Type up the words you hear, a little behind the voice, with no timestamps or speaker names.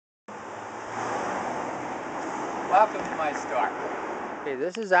Welcome to my store. Okay,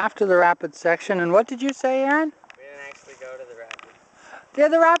 this is after the rapids section, and what did you say, Aaron? We didn't actually go to the rapids. Yeah,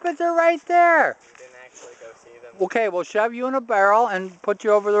 the rapids are right there. We didn't actually go see them. Okay, we'll shove you in a barrel and put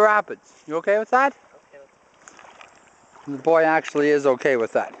you over the rapids. You okay with that? Okay. The boy actually is okay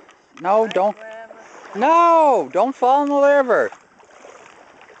with that. No, don't. Swim. No, don't fall in the river.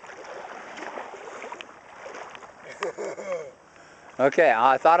 Okay,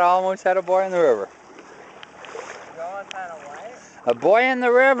 I thought I almost had a boy in the river. You almost had a what? A boy in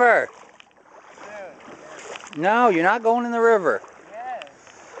the river. Soon. No, you're not going in the river.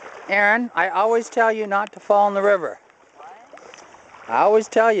 Yes. Aaron, I always tell you not to fall in the river. What? I always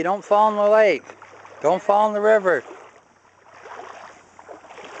tell you don't fall in the lake. Don't fall in the river.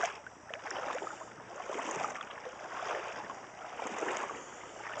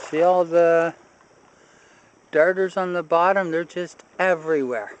 See all the darters on the bottom? They're just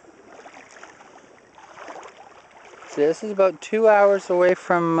everywhere. See, this is about 2 hours away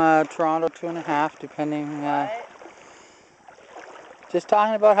from Toronto, 2.5, depending. Just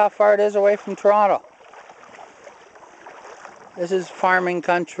talking about how far it is away from Toronto. This is farming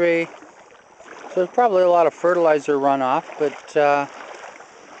country, so there's probably a lot of fertilizer runoff, but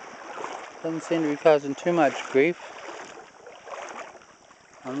doesn't seem to be causing too much grief.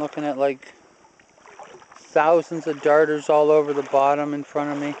 I'm looking at like thousands of darters all over the bottom in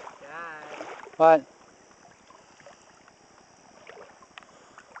front of me. Dad. What?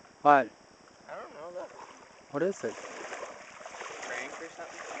 What? I don't know. Look. What is it? Crank or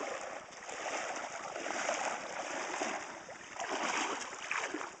something?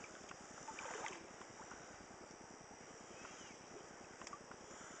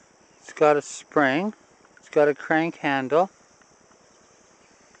 It's got a spring. It's got a crank handle.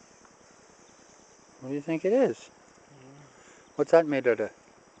 What do you think it is? What's that made out of?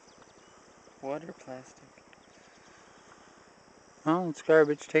 Water plastic. Oh, it's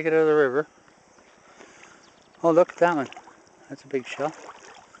garbage. Take it out of the river. Oh, look at that one. That's a big shell.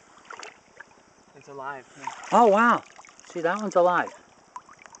 It's alive. Too. Oh, wow. See, that one's alive.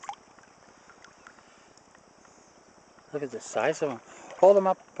 Look at the size of them. Hold them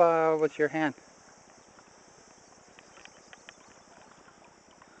up with your hand.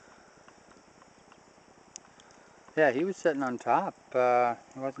 Yeah, he was sitting on top.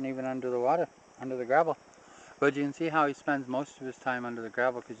 He wasn't even under the water, under the gravel. But you can see how he spends most of his time under the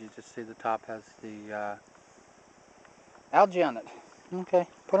gravel because you just see the top has the algae on it. Okay,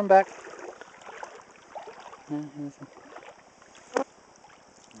 put him back. There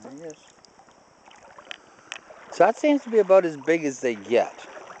he is. So that seems to be about as big as they get.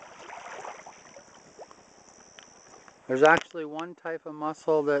 There's actually one type of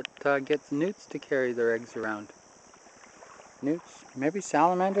mussel that gets newts to carry their eggs around. Newts? Maybe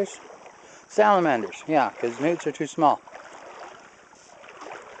salamanders? Salamanders, yeah, because newts are too small.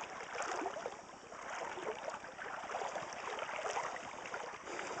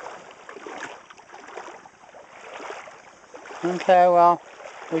 Okay, well,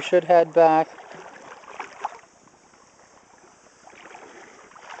 we should head back.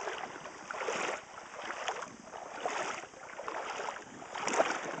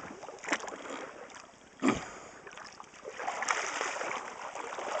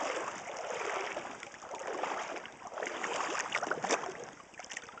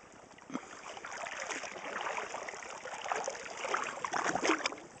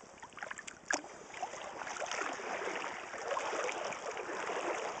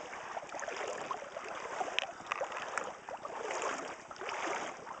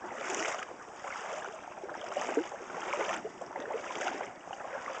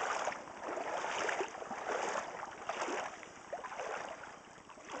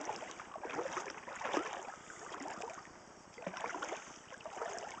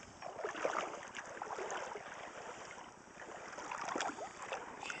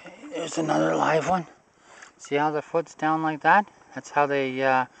 There's another live one. See how the foot's down like that? That's how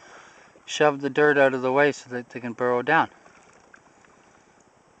they shove the dirt out of the way so that they can burrow down.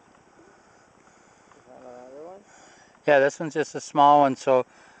 Is that another one? Yeah, this one's just a small one, so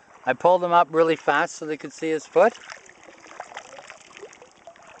I pulled him up really fast so they could see his foot.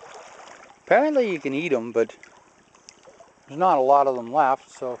 Apparently you can eat them, but there's not a lot of them left,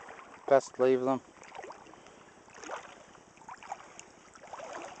 so best leave them.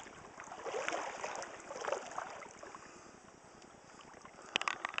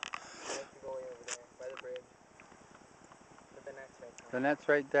 Over there by the bridge. But the net's right there. The net's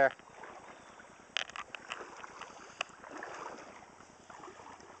right there.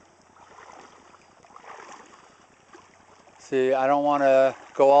 See, I don't want to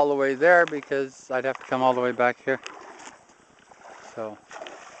go all the way there because I'd have to come all the way back here. So,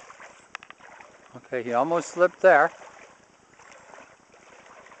 okay, he almost slipped there.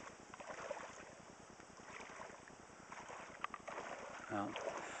 Well,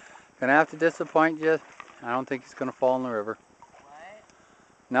 gonna have to disappoint you. I don't think he's gonna fall in the river. What?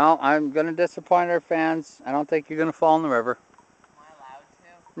 No, I'm gonna disappoint our fans. I don't think you're gonna fall in the river. Am I allowed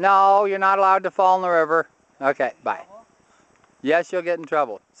to? No, you're not allowed to fall in the river. Okay, bye. Trouble? Yes, you'll get in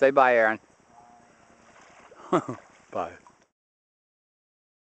trouble. Say bye, Aaron. Bye.